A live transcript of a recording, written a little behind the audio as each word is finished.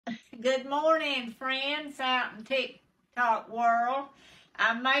Good morning, friends out in TikTok world.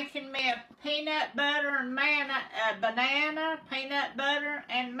 I'm making me a peanut butter and banana, peanut butter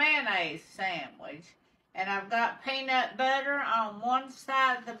and mayonnaise sandwich. And I've got peanut butter on one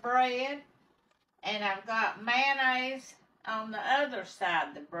side of the bread, and I've got mayonnaise on the other side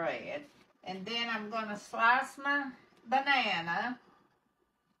of the bread. And then I'm going to slice my banana.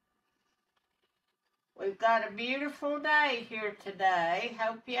 We've got a beautiful day here today.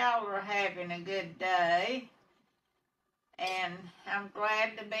 Hope y'all are having a good day. And I'm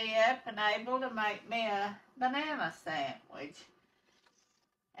glad to be up and able to make me a banana sandwich.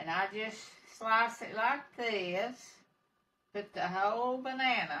 And I just slice it like this. Put the whole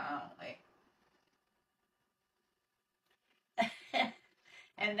banana on it.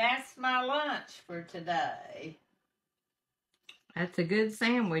 And that's my lunch for today. That's a good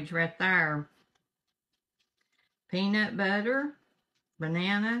sandwich right there. Peanut butter,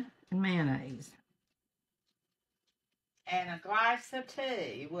 banana, and mayonnaise. And a glass of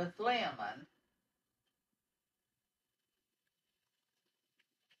tea with lemon.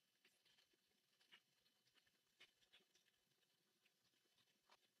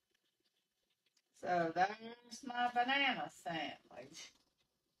 So there's my banana sandwich.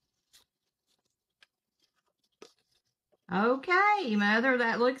 Okay, Mother,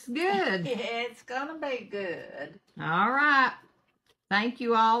 that looks good. It's gonna be good. All right. Thank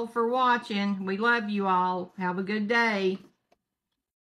you all for watching. We love you all. Have a good day.